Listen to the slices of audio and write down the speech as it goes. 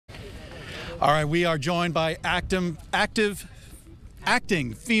All right, we are joined by acting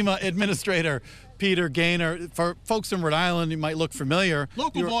FEMA Administrator Peter Gaynor. For folks in Rhode Island, you might look familiar.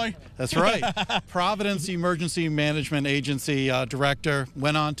 Local boy. That's right. Providence Emergency Management Agency Director,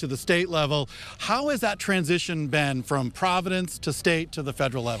 went on to the state level. How has that transition been from Providence to state to the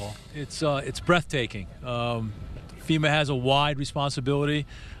federal level? It's breathtaking. FEMA has a wide responsibility.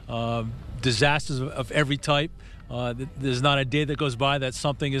 Disasters of every type. There's not a day that goes by that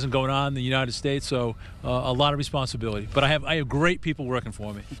something isn't going on in the United States, so a lot of responsibility. But I have great people working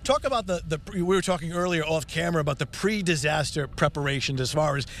for me. Talk about we were talking earlier off camera about the pre-disaster preparations as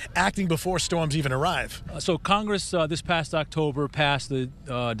far as acting before storms even arrive. So Congress this past October passed the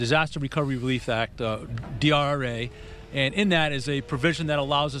Disaster Recovery Relief Act, DRRA, and in that is a provision that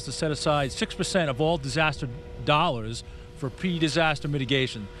allows us to set aside 6% of all disaster dollars for pre-disaster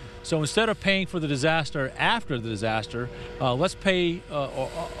mitigation. So instead of paying for the disaster after the disaster, let's pay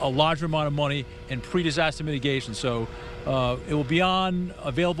a larger amount of money in pre-disaster mitigation. So it will be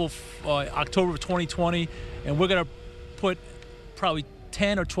available October of 2020, and we're going to put probably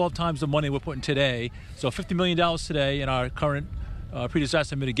 10 or 12 times the money we're putting today. So $50 million today in our current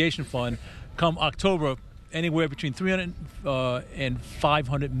pre-disaster mitigation fund. Come October, anywhere between $300 and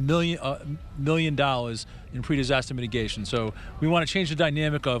 $500 million in pre-disaster mitigation. So we want to change the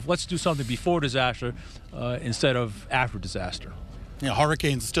dynamic of let's do something before disaster instead of after disaster. You know,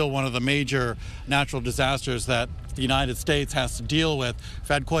 hurricanes are still one of the major natural disasters that the United States has to deal with. We've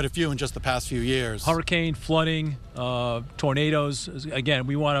had quite a few in just the past few years. Hurricane, flooding, tornadoes. Again,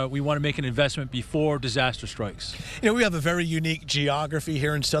 we want to make an investment before disaster strikes. You know, we have a very unique geography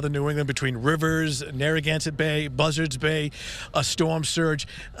here in southern New England between rivers, Narragansett Bay, Buzzards Bay, a storm surge.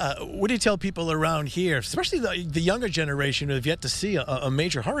 What do you tell people around here, especially the younger generation who have yet to see a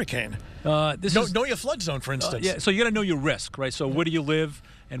major hurricane? Know your flood zone, for instance. Yeah, so you got to know your risk, right? So where do you live?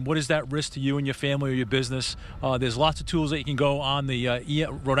 And what is that risk to you and your family or your business? There's lots of tools that you can go on the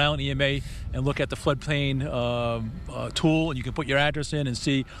Rhode Island EMA and look at the floodplain tool, and you can put your address in and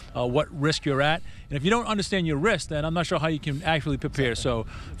see what risk you're at. And if you don't understand your risk, then I'm not sure how you can actually prepare. So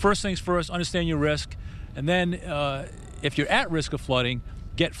first things first, understand your risk. And then if you're at risk of flooding,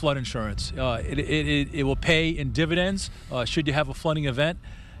 get flood insurance. It will pay in dividends should you have a flooding event.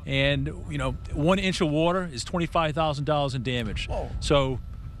 And, you know, 1 inch of water is $25,000 in damage. Whoa. So,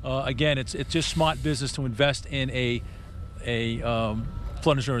 again, it's just smart business to invest in a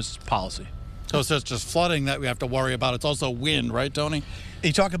flood insurance policy. So it's just flooding that we have to worry about. It's also wind, right, Tony?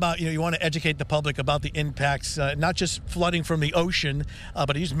 You talk about, you want to educate the public about the impacts, not just flooding from the ocean,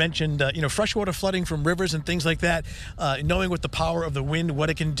 but you just mentioned, freshwater flooding from rivers and things like that, knowing what the power of the wind, what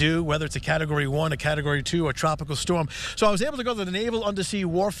it can do, whether it's a Category 1, a Category 2, a tropical storm. So I was able to go to the Naval Undersea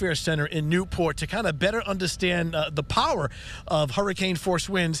Warfare Center in Newport to kind of better understand the power of hurricane-force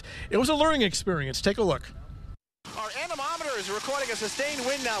winds. It was a learning experience. Take a look. Our anemometer is recording a sustained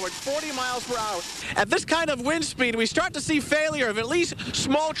wind now at 40 miles per hour. At this kind of wind speed, we start to see failure of at least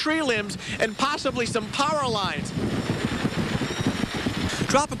small tree limbs and possibly some power lines.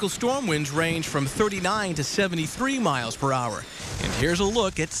 Tropical storm winds range from 39 to 73 miles per hour. And here's a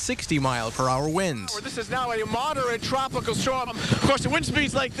look at 60 mile per hour winds. This is now a moderate tropical storm. Of course, at wind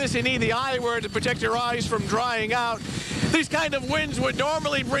speeds like this, you need the eyewear to protect your eyes from drying out. These kind of winds would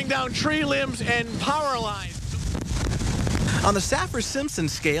normally bring down tree limbs and power lines. On the Saffir-Simpson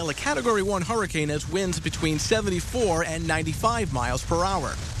scale, a Category 1 hurricane has winds between 74 and 95 miles per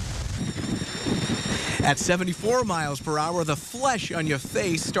hour. At 74 miles per hour, the flesh on your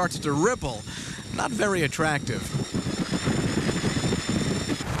face starts to ripple. Not very attractive.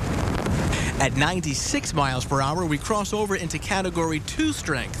 At 96 miles per hour, we cross over into Category 2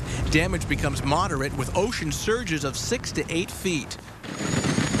 strength. Damage becomes moderate with ocean surges of 6 to 8 feet.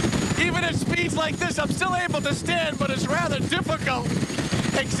 Even at speeds like this, I'm still able to stand, but it's rather difficult.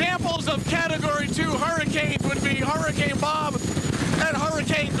 Examples of Category 2 hurricanes would be Hurricane Bob and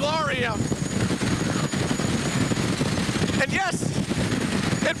Hurricane Gloria. And yes,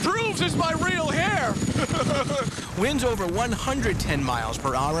 it proves it's my real hair. Winds over 110 miles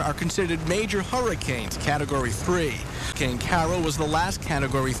per hour are considered major hurricanes, Category 3. Hurricane Carol was the last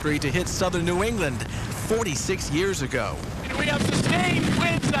Category 3 to hit southern New England 46 years ago. We have sustained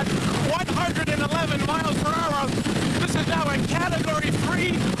winds at 111 miles per hour. This is now a Category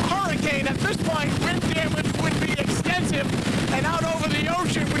 3 hurricane. At this point, wind damage would be extensive, and out over the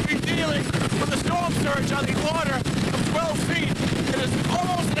ocean, we'd be dealing with a storm surge on the order of 12 feet. It is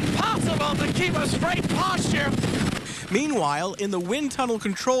almost impossible to keep a straight posture. Meanwhile, in the wind tunnel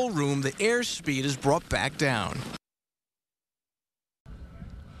control room, the airspeed is brought back down.